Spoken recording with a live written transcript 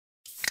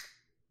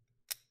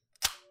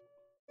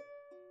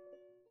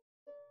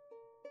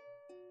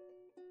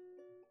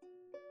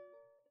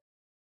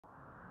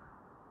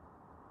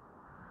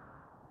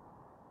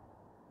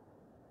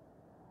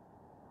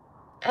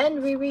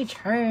And we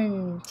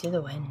return to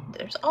the wind.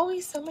 There's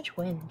always so much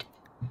wind.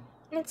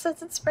 And it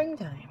says it's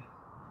springtime.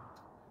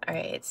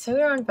 Alright, so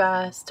we're on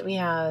fast. We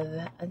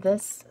have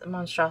this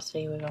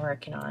monstrosity we've been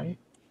working on.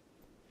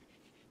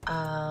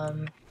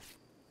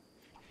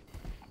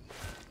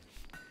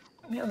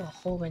 We have a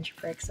whole bunch of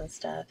bricks and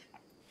stuff.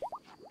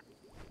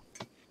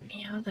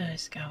 How are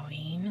those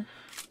going?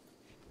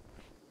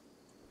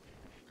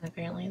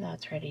 Apparently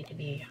that's ready to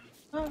be...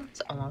 Oh,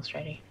 it's almost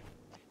ready.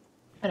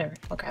 Whatever,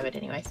 we'll grab it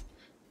anyways.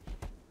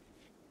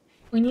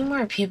 We need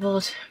more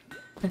people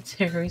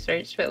to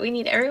research, but we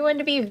need everyone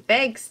to be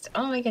fixed.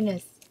 Oh my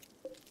goodness.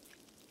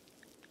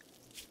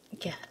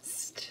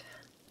 Guest.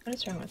 What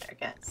is wrong with our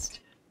guest?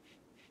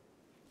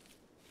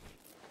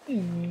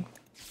 We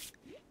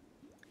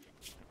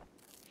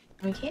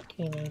can't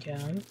do anything to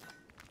him.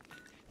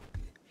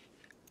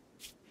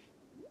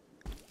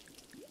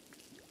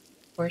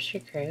 Force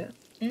recruit?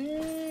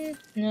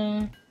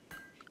 No.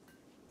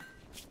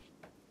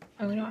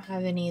 Oh, we don't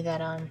have any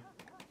that,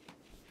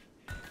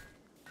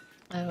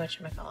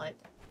 whatchamacallit,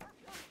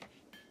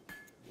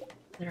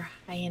 that are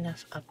high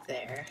enough up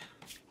there.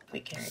 We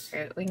can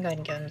recruit. We can go ahead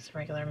and give him some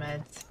regular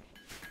meds.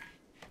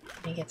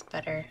 He gets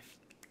better.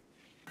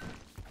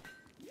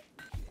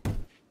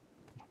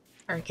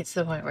 Or it gets to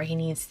the point where he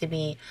needs to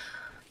be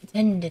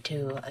tended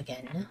to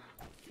again.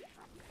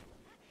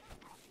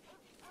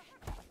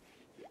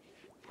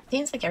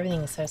 Seems like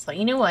everything is so slow.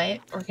 You know what?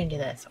 We're gonna do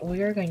this.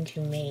 We're going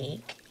to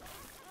make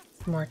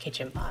some more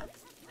kitchen pots.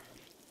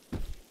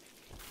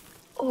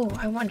 Oh,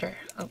 I wonder.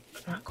 Oh,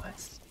 not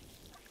quest.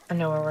 I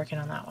know we're working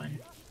on that one.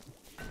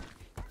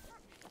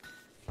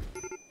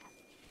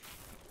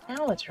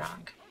 Now what's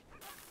wrong?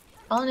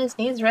 Colonist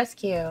needs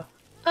rescue.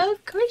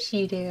 Of course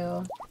you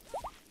do.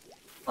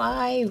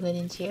 Why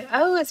wouldn't you?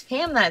 Oh, it's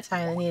Pam that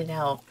time that needed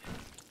help.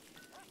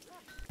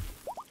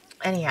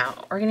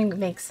 Anyhow, we're gonna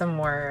make some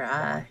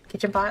more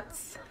kitchen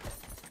pots.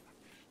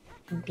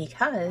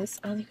 Because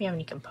I don't think we have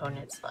any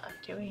components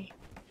left, do we?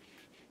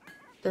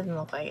 Doesn't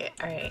look like it.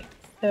 Alright,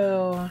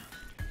 so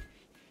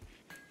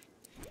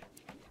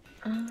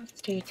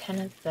let's do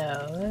 10 of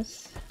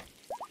those.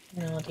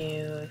 And then we'll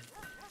do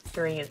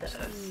 3 of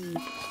those.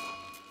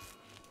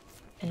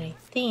 And I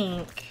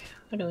think,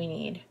 what do we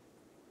need?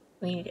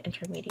 We need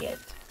intermediate.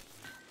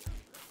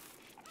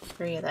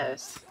 3 of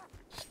those.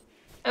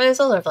 I mean, they're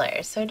solar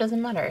flares, so it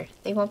doesn't matter.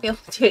 They won't be able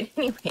to do it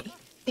anyway.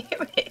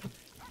 Damn it.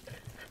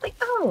 Like,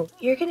 oh,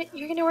 you're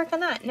gonna work on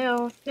that.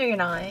 No, you're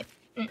not.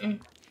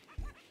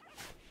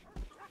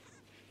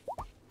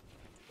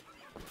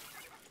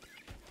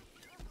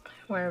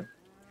 Well,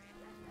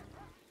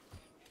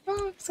 I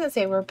was gonna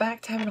say, we're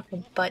back to having a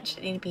whole bunch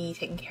that need to be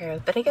taken care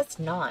of, but I guess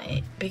not,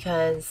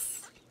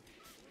 because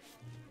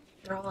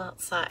they're all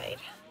outside.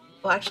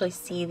 We'll actually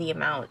see the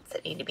amounts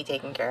that need to be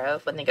taken care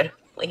of when they go to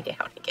lay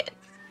down again.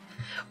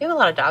 We have a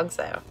lot of dogs,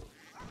 though.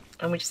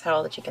 And we just had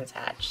all the chickens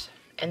hatched.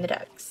 And the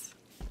ducks.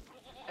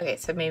 Okay,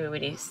 so maybe we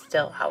do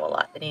still have a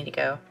lot that need to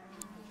go.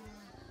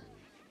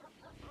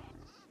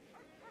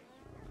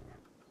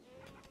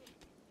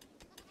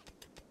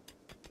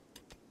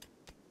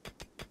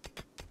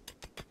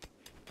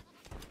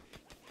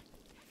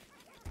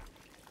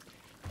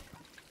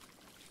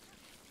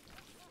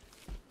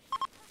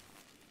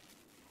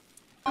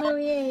 Oh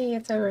yay,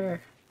 it's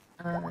over.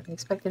 They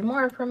expected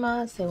more from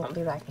us. They won't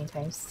be back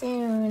anytime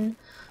soon.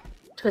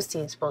 Twisty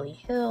is fully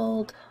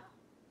healed.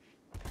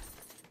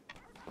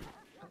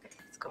 Okay,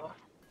 let's go.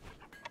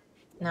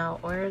 Now,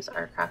 where's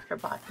our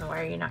crafter bot? And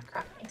why are you not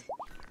crafting?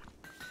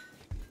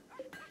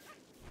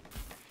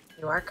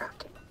 You are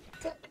crafting.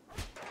 Good.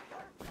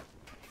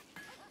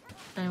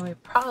 And we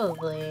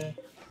probably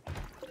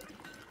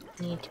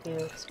need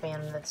to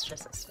expand this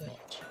just a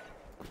smidge.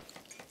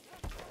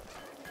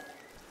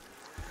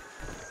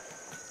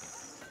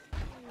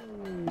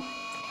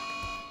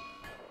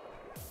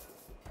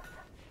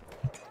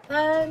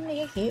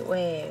 A heat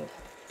wave.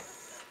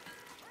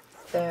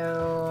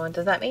 So,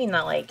 does that mean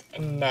that, like,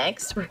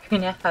 next we're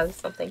gonna have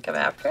something come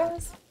after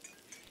us?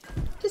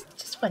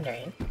 Just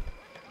wondering.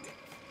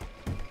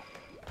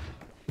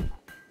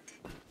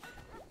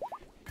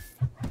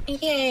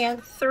 Yay, I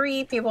have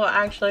 3 people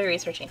actually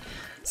researching.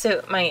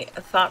 So, my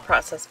thought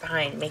process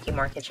behind making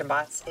more kitchen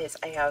bots is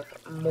I have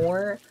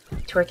more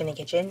to work in the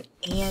kitchen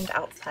and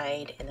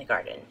outside in the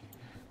garden.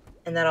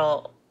 And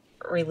that'll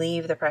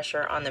relieve the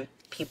pressure on the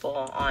people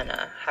on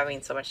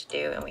having so much to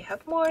do, and we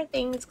have more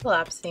things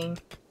collapsing.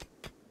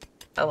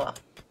 Oh well.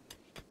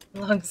 As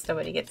long as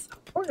nobody gets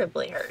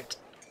horribly hurt.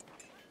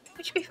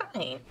 Which should be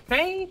fine,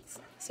 right?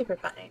 Super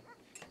fine.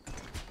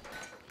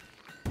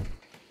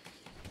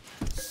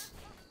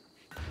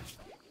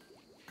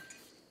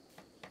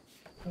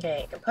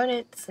 Okay,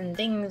 components and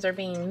things are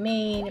being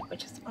made,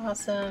 which is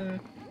awesome.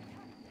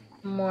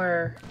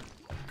 More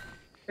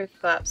roof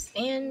collapse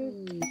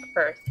and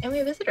birth. And we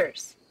have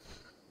visitors.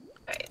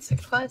 Alright, so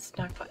quest,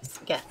 not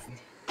quest. Guest.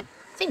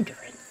 Same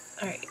difference.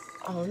 Alright,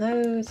 all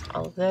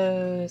of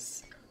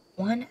those.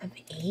 1 of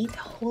 8?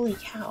 Holy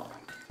cow.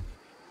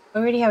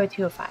 We already have a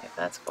 2 of 5.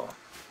 That's cool.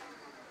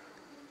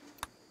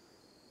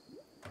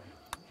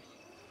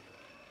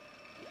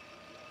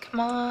 Come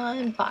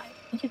on, bot.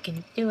 You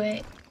can do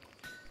it.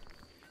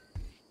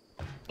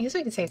 I guess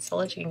we could say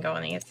Solich can go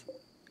on these.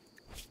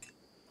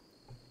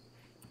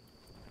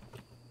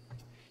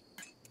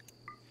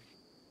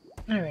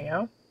 There we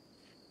go.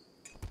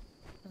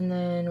 And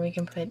then we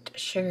can put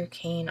sugar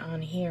cane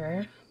on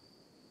here.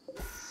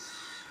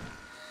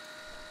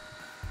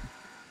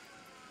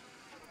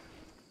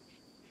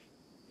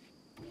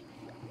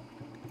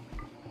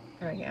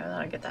 There we go,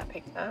 that'll get that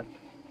picked up.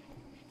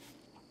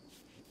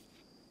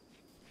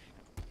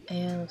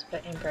 And let's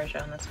put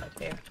ambrosia on this one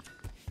too.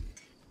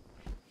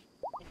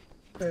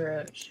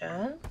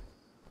 Ambrosia.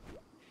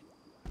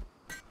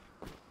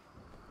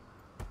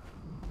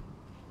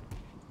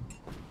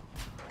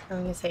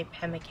 I'm gonna say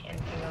pemmican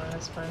can go on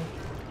this one.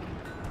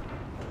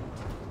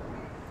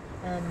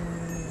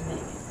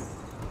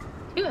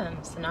 2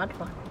 M's, not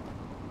 1.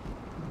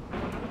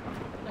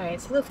 Alright,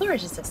 so the floor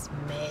is just a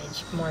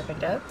smidge more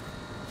picked up.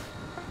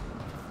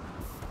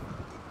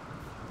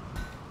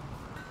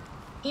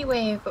 Heat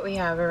wave, but we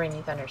have a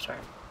rainy thunderstorm.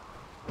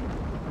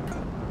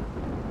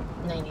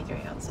 93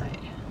 outside.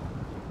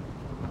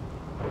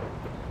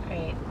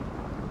 Alright.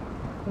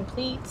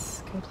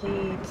 Complete.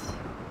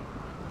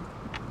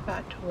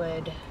 Got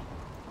wood.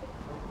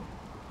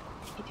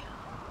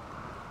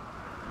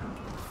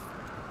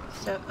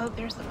 So, oh,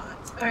 there's the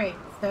bots. Alright,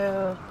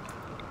 so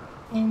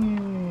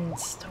in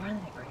store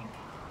library.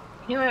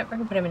 You know what? We're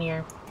gonna put them in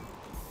here.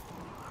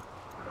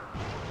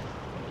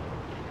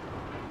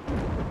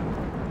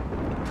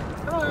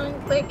 Come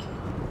on, click.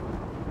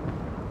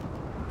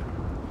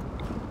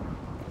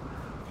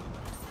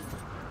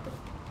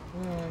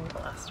 And the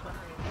last one.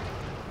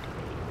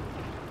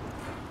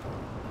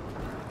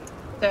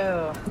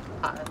 So,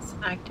 pause.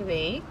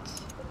 Activate.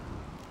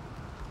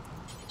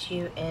 Put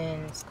you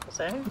in school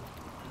zone.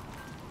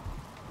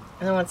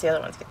 And then once the other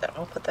ones get done,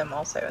 we'll put them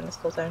also in the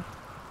school zone.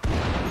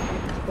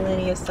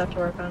 Plenty of stuff to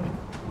work on.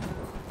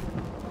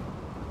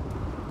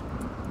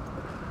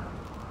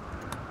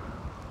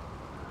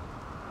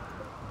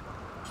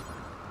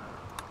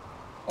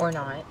 Or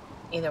not.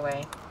 Either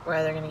way. We're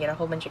either going to get a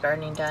whole bunch of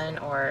gardening done,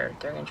 or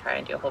they're going to try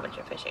and do a whole bunch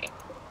of fishing.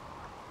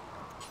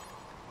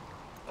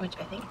 Which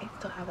I think I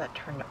still have that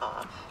turned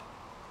off.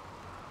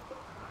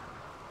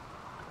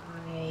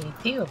 I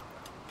do.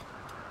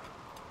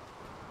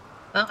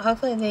 Well,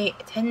 hopefully they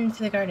tend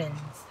to the gardens.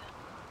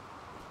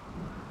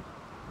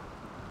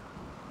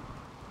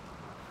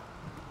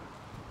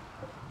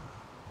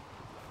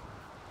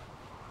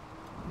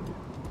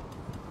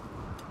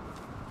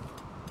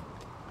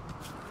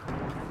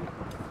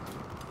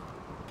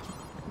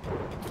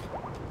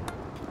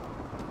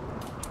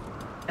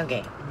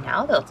 Okay,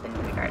 now they'll tend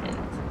to the gardens.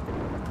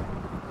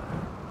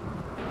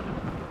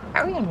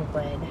 Are we on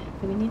wood?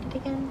 Do we need it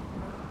again?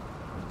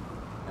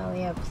 Oh,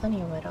 we have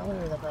plenty of wood all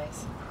over the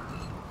place.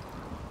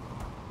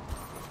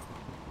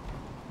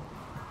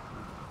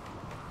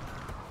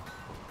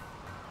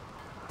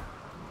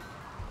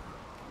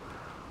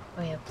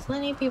 We have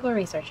plenty of people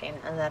researching,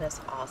 and that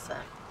is awesome.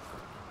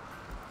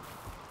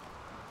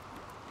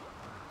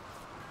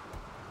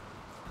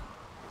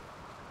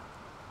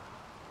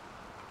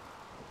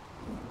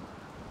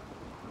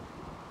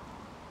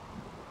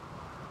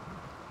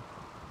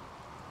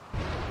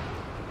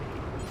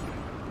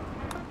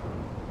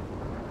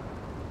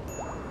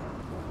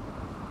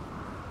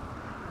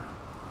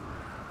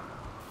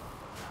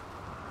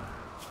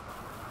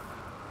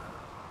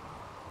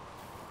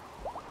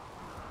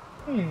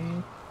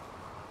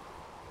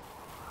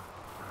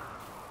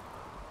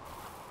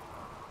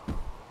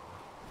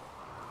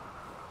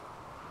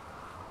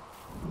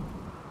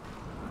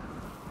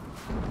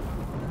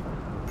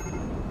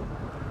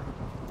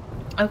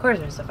 Of course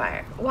there's a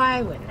fire.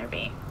 Why wouldn't there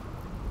be?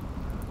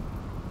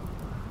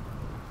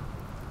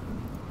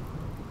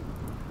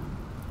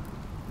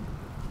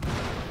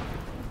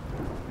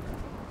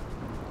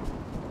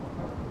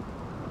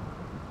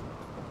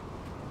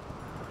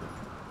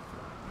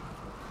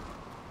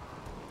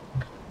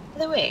 By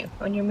the way,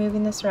 when you're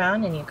moving this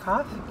around and you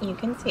cough, you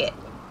can see it.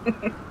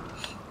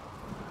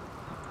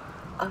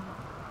 Oh,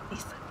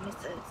 these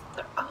misses.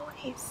 They're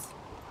always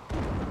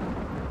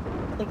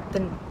like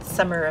the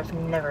summer of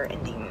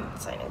never-ending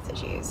sinus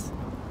issues.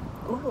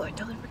 Ooh, I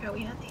totally forgot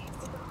we had these.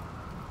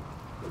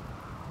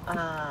 And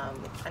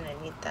I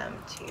need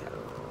them to...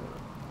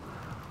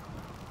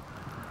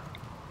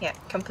 Yeah,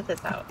 come put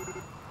this out.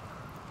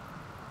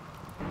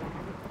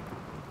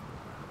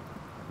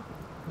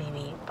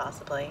 Maybe,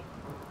 possibly.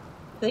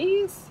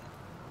 Please?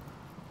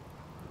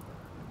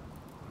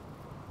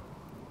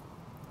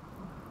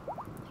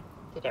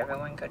 Did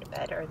everyone go to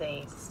bed? Are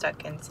they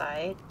stuck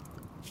inside?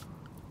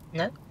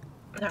 No?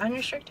 They're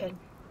unrestricted.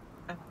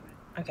 Oh,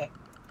 okay.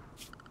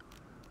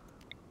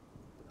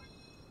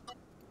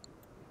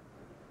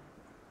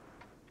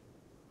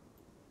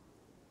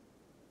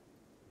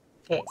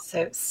 Okay,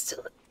 so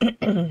still...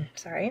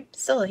 sorry.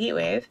 Still a heat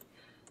wave.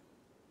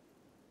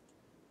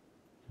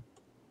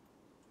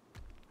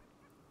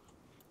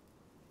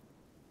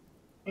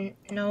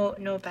 No,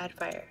 no bad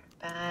fire.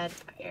 Bad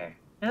fire.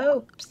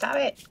 No, stop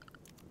it.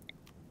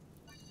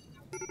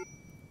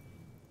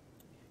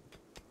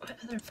 What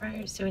other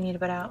fires do we need to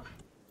put out?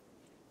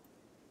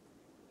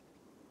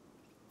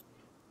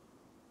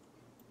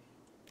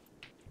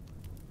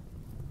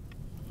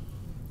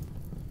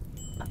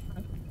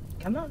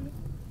 Come on.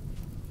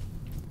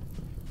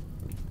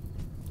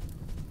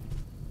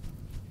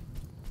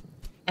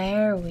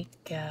 There we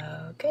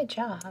go. Good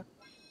job.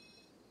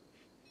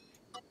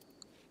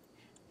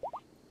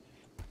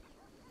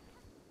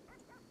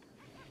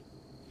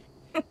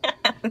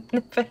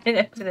 Put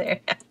it over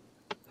there.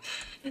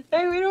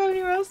 Hey, we don't have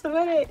anywhere else to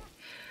put it.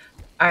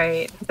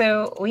 Alright,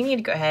 so we need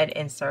to go ahead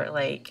and start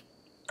like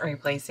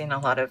replacing a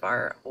lot of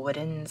our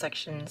wooden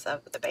sections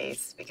of the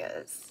base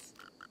because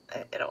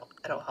it'll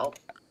help.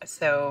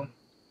 So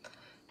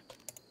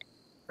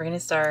we're gonna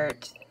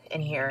start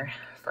in here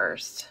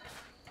first.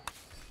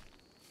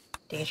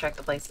 Deconstruct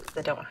the places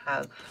that don't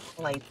have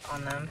lights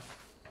on them.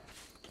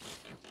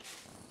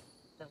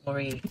 Then we'll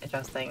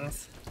readjust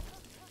things.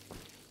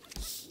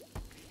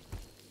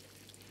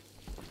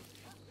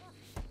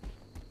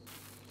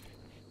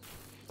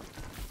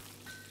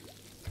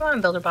 Come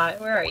on,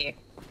 Builderbot, where are you?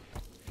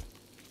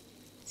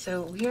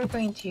 So we are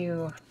going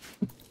to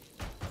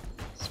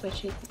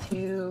switch it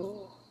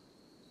to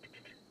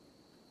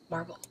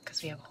marble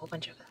because we have a whole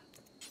bunch of that.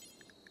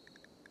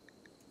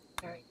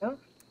 There we go.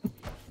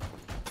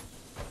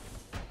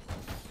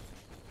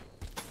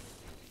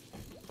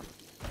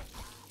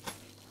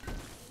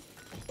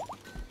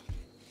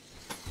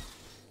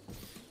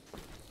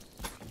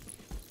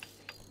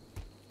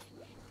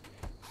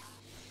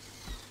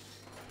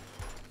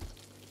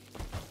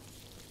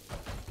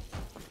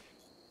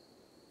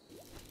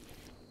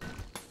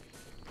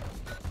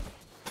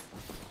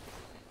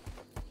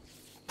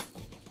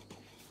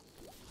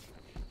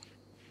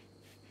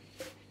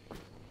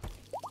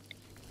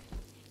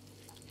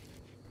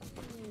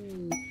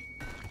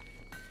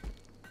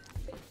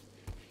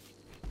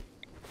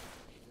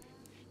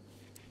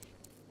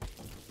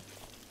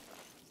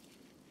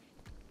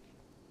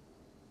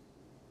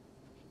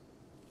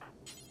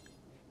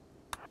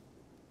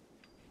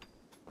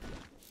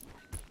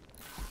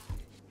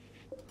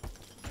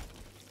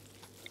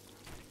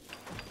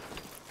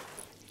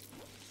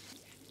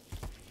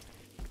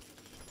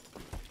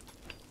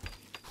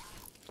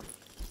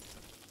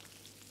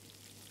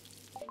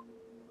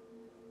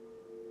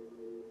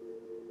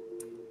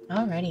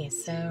 Alrighty,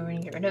 so we're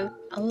gonna get rid of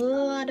a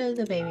lot of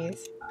the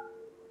babies.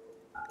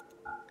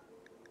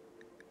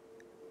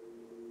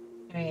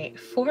 Alright,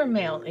 4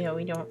 male. Yeah,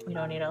 we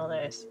don't need all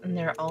those. And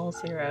they're all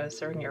zeros,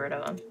 so we're gonna get rid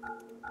of them.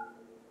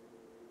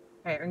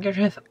 Alright, we're gonna get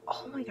rid of,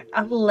 oh my god,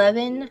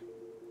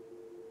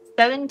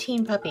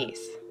 17 puppies.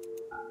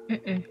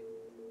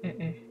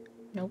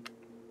 Nope.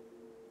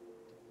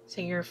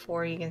 So you're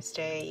 4, you can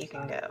stay, you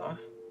can go.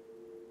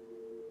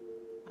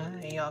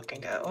 Y'all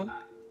can go.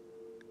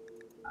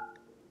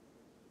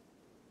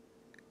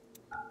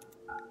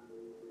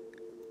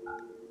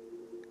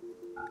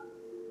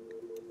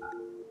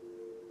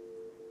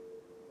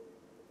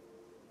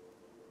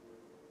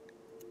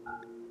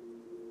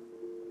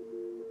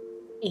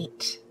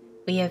 Eight.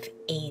 We have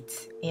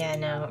 8. Yeah,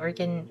 no, we're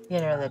getting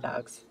rid of the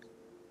dogs.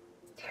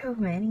 Too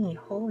many,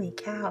 holy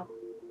cow.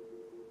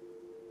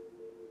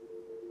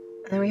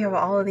 And then we have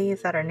all of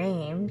these that are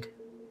named.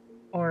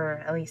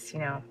 Or at least, you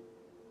know,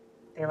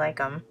 they like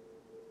them.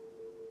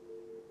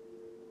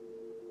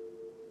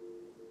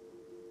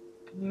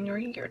 We're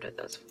gonna get rid of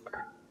those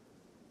 4.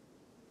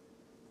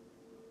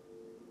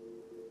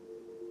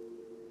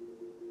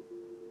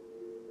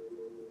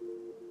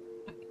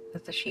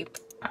 That's a sheep.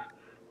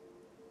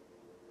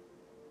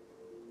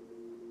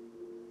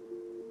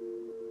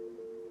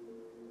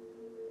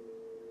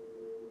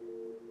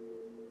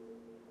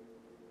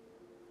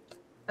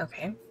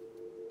 Okay,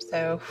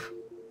 so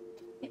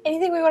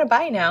anything we want to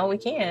buy now, we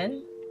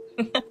can.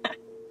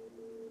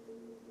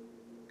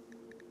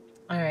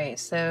 Alright,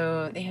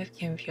 so they have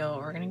chem fuel.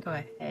 We're gonna go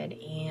ahead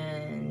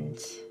and...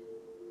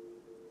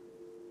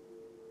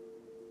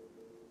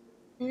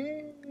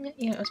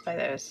 yeah, let's buy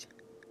those.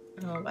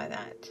 And we'll buy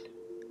that.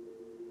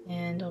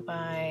 And we'll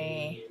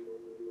buy...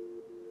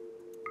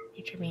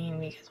 Nature bean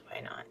because why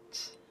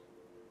not?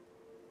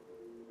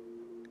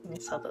 I'm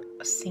gonna sell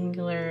the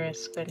singular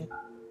squid.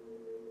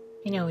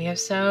 You know, we have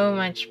so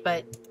much,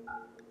 but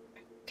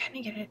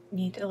kind of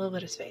need a little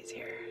bit of space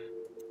here.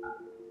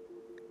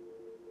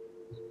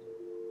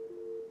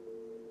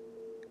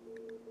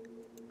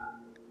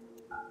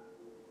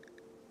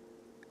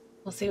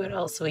 We'll see what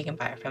else we can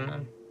buy from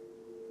them.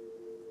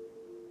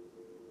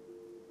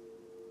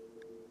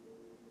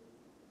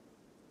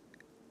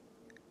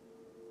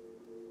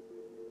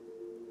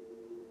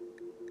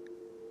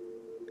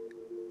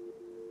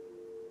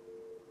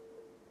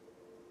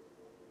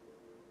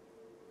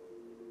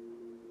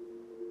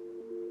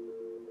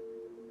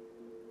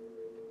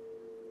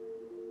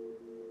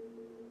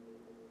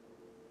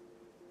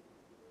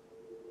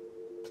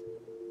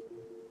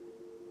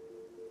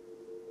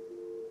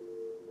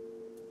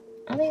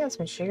 I think I have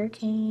some sugar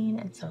cane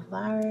and some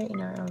flour. You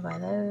know, I'm gonna buy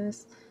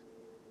those.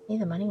 Maybe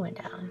the money went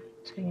down,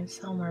 so we can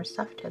sell more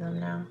stuff to them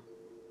now.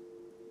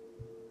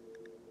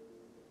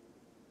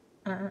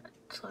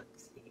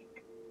 Let's see.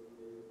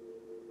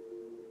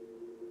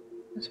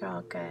 Those are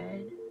all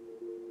good.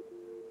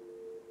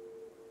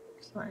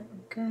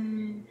 Excellent,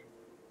 good.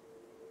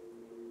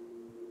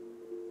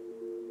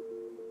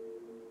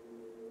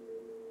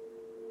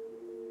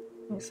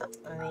 Some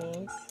of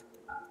these.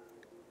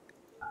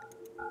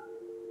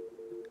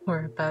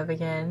 We're above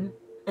again.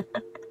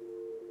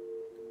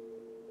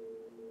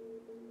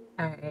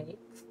 Alright.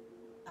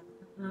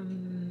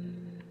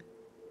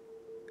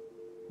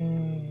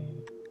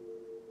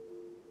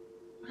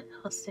 What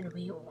else did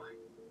we want?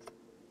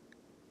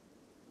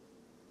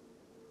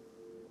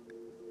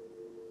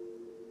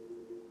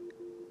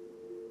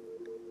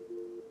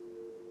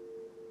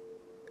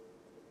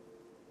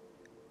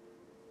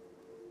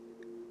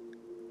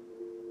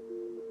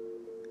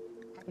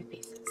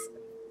 Pieces.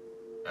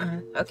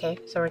 Okay,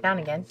 so we're down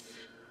again.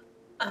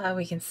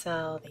 We can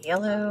sell the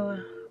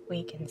yellow,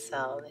 we can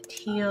sell the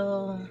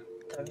teal,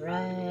 the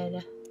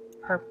red,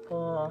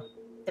 purple,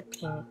 the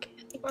pink,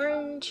 the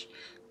orange,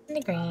 and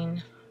the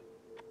green.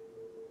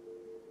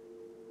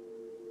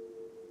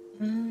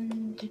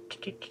 And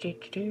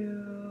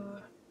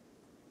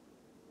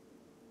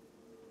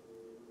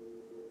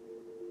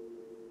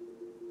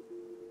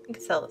we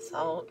can sell the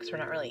salt because we're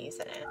not really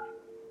using it.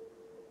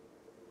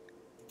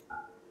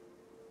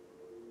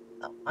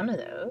 Sell one of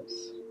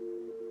those.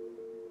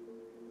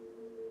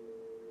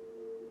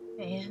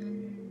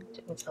 And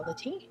we can sell the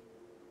tea.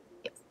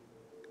 Yep.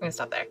 I'm gonna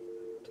stop there.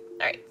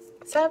 Alright,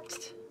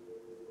 accept.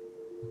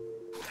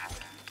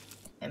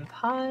 And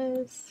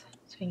pause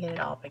so we can get it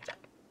all picked up.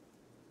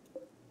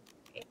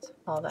 Okay, so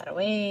all that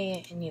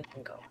away, and you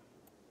can go.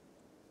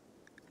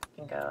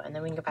 You can go, and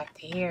then we can go back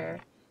to here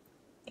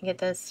and get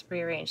this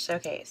rearranged. So,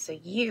 okay, so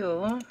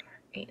you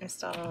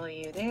reinstall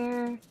you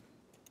there.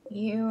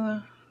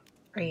 You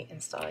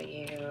reinstall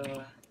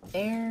you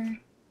there.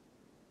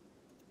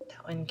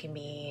 That one can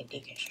be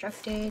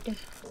deconstructed.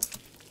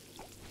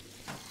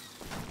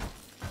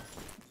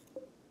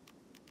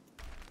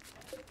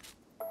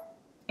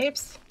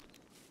 Oops.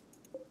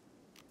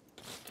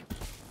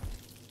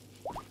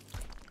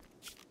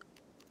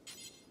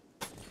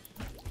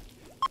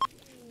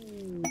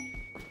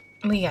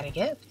 We got a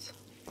gift.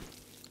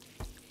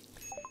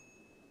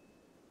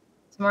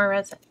 Some more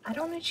resin. I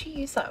don't know what you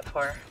use that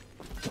for.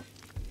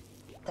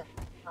 What the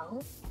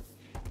hell?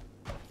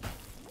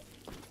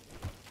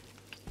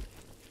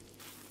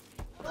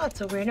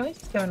 Lots of weird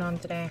noises going on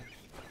today.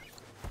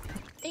 I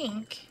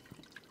think.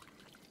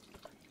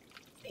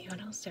 Hey, what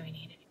else do we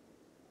need?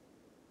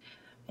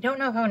 I don't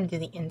know if I want to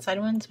do the inside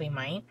ones. We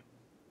might.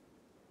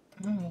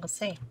 We'll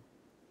see.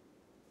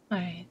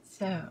 Alright,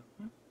 so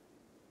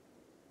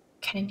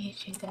kind of need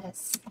to do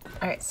this.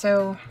 Alright,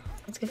 so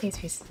let's get these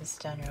pieces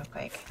done real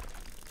quick.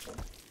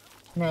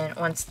 And then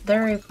once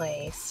they're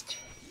replaced,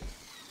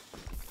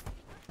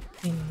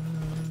 we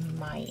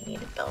might need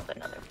to build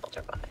another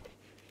filter pod.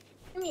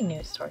 I mean,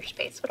 new storage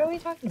space. What are we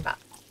talking about?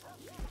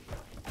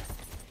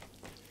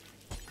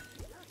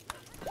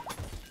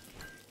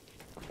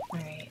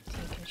 Alright,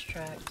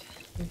 deconstruct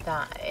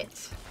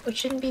that. Which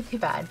shouldn't be too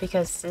bad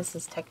because this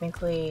is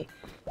technically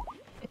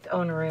its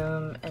own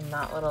room and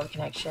that little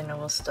connection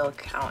will still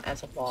count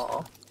as a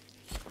wall.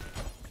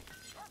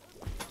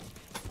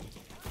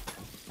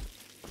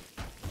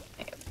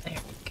 Okay, there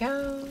we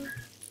go.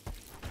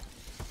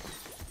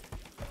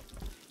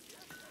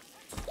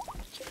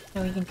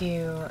 Now we can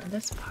do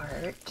this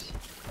part,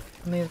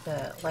 move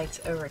the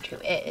lights over to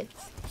it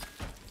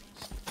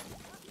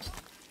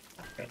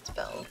after it's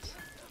built.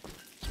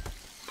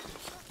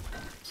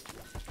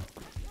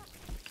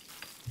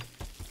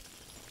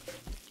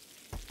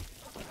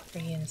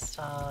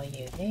 Reinstall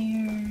you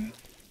there.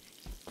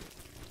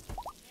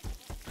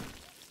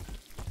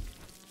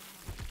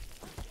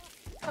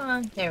 Come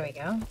on, there we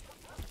go.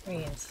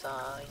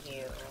 Reinstall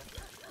you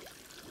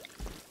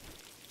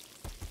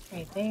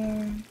right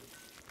there.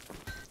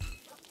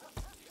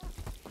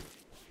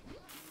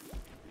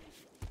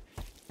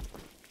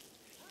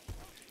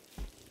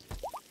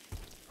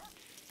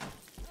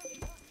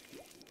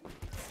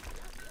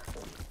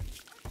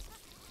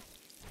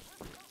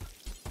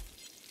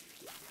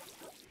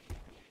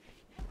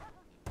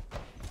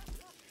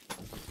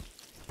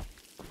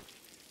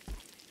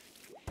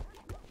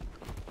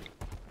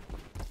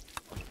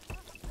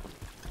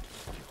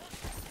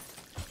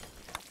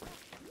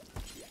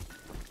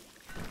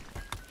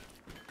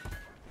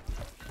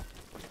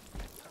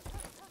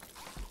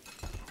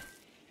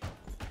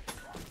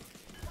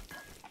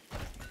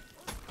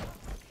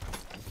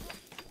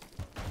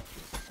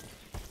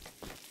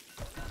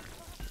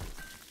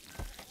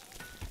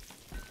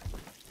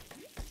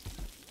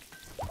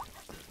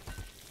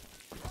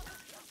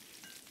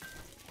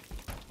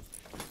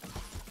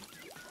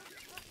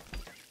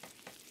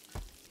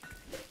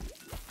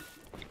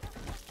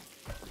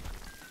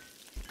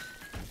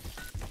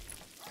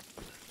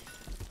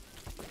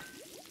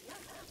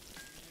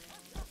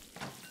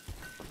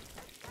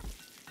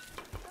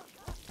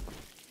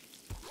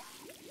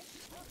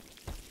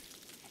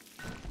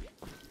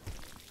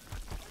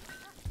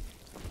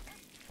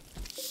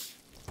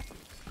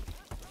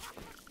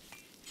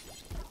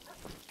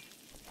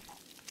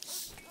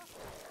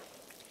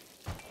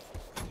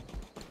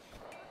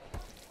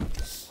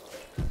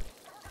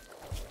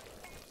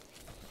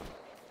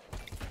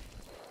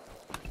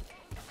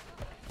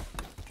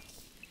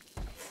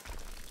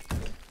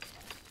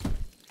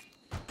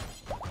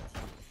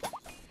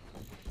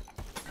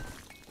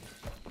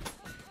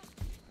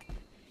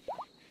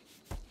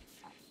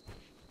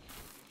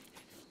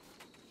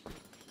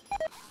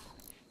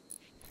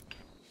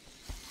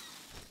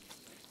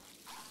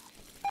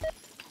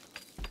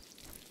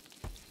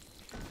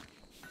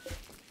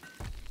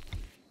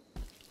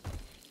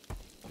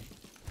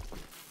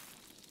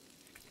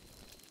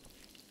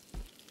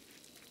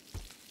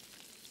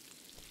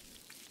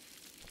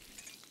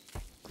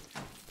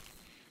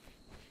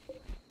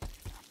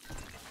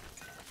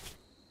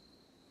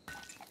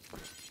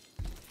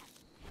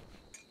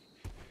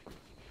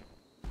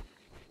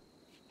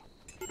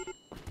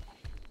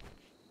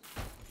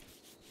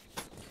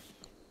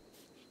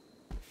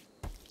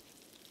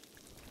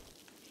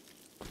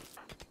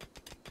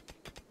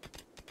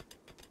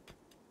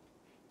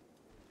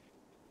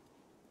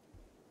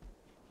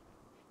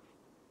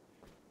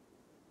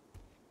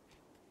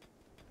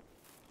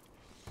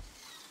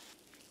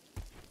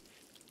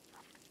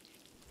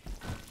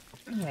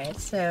 Alright,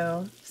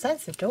 so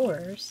besides the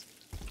doors,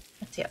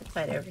 that's the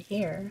outside over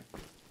here.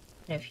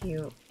 And a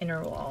few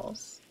inner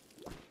walls.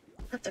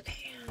 That's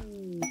okay.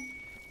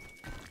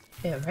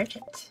 We have a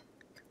merchant.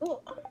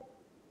 Cool.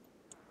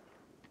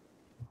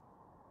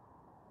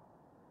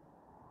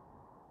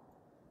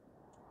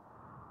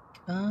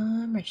 Come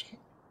on, merchant.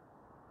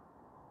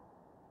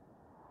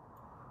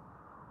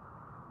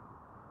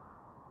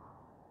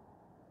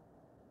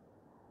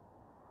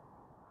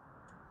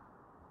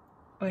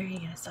 Where are you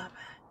gonna stop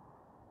at?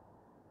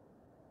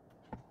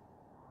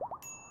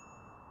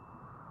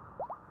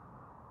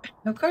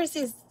 Of course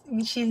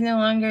she's no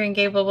longer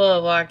incapable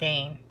of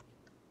walking.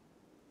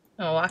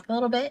 I'll walk a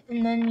little bit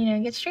and then, you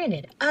know, get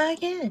stranded.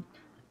 Again.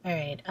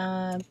 Alright,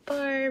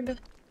 Barb.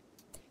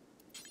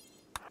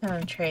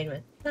 Trade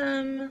with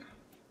them.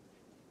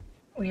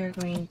 We are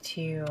going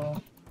to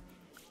go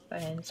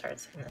ahead and start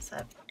setting this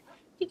up.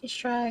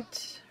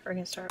 Deconstruct. We're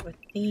gonna start with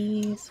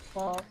these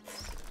walls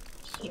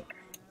here.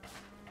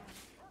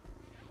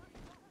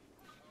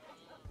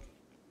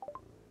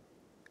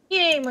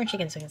 Yay, more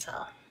chickens we can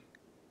sell.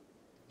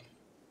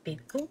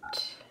 Baby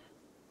goat.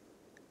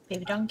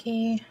 Baby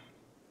donkey.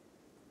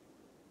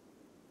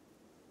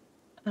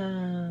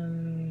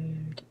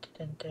 Dun,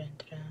 dun, dun,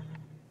 dun.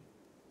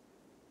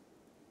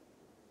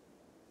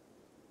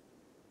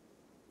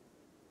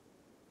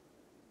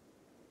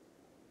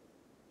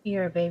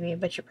 You're a baby,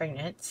 but you're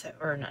pregnant, so,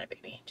 or not a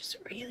baby, just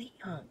really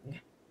young.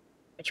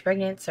 But you're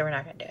pregnant, so we're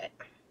not gonna do it.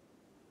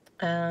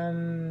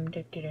 Dun,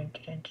 dun, dun,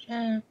 dun,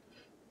 dun.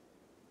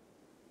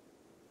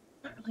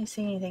 Not really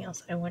seeing anything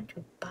else I want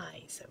to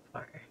buy so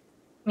far.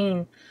 I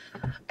mean,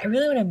 I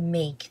really want to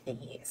make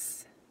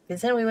these,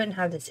 because then we wouldn't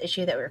have this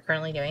issue that we're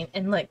currently doing.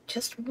 And look,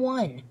 just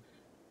one.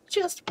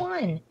 Just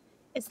one.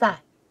 It's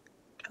that.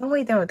 Oh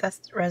wait, no,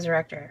 that's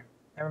Resurrector.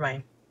 Never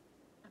mind.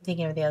 I'm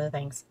thinking of the other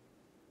things.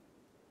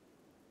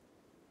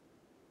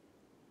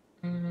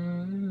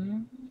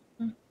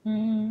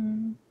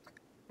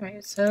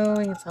 Alright, so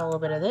we can sell a little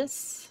bit of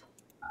this.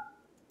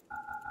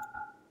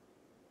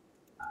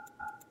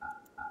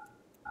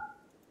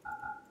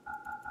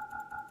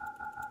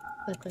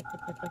 Click, click,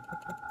 click, click, click,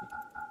 click, click.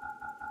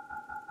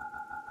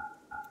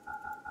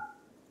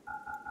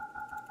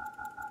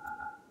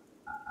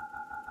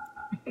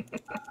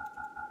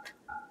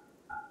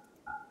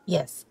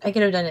 Yes, I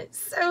could have done it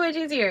so much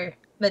easier,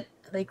 but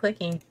I like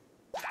clicking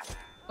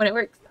when it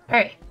works.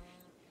 Alright.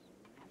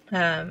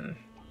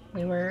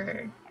 We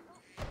were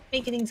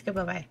making things go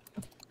bye-bye.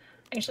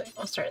 Actually,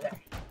 I'll start there.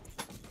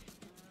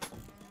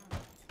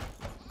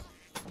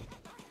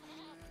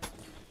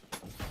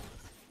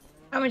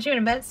 How much you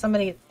gonna bet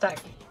somebody gets stuck?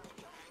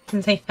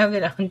 Since they have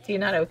it on do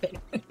not open.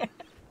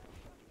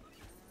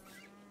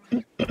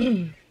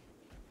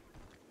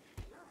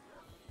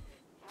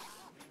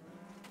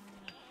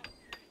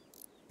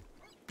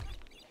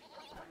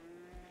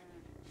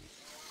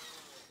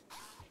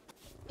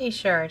 They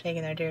sure are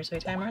taking their dear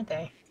sweet time, aren't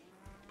they?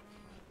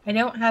 I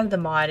don't have the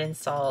mod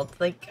installed.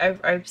 Like,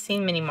 I've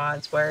seen many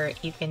mods where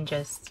you can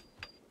just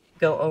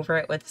go over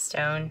it with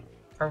stone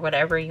or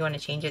whatever you want to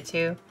change it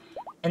to,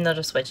 and they'll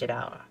just switch it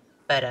out.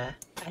 But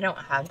I don't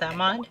have that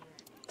mod,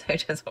 so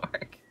it doesn't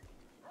work.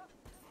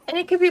 And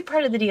it could be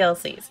part of the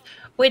DLCs,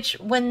 which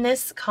when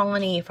this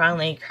colony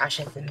finally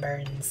crashes and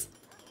burns,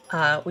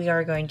 we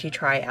are going to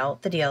try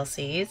out the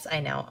DLCs. I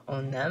now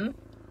own them.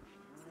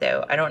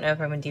 So I don't know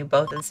if I'm going to do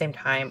both at the same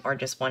time or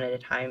just one at a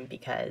time,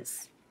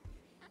 because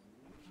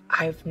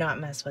I've not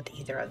messed with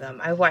either of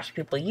them. I've watched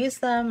people use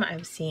them.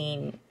 I've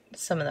seen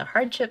some of the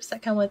hardships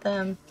that come with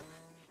them.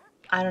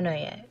 I don't know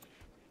yet.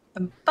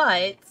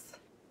 But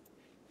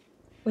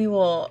we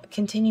will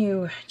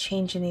continue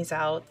changing these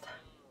out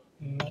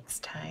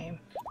next time.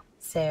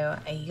 So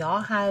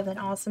y'all have an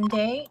awesome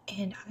day,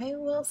 and I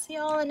will see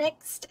y'all in the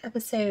next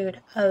episode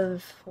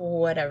of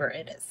whatever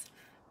it is.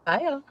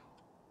 Bye, y'all.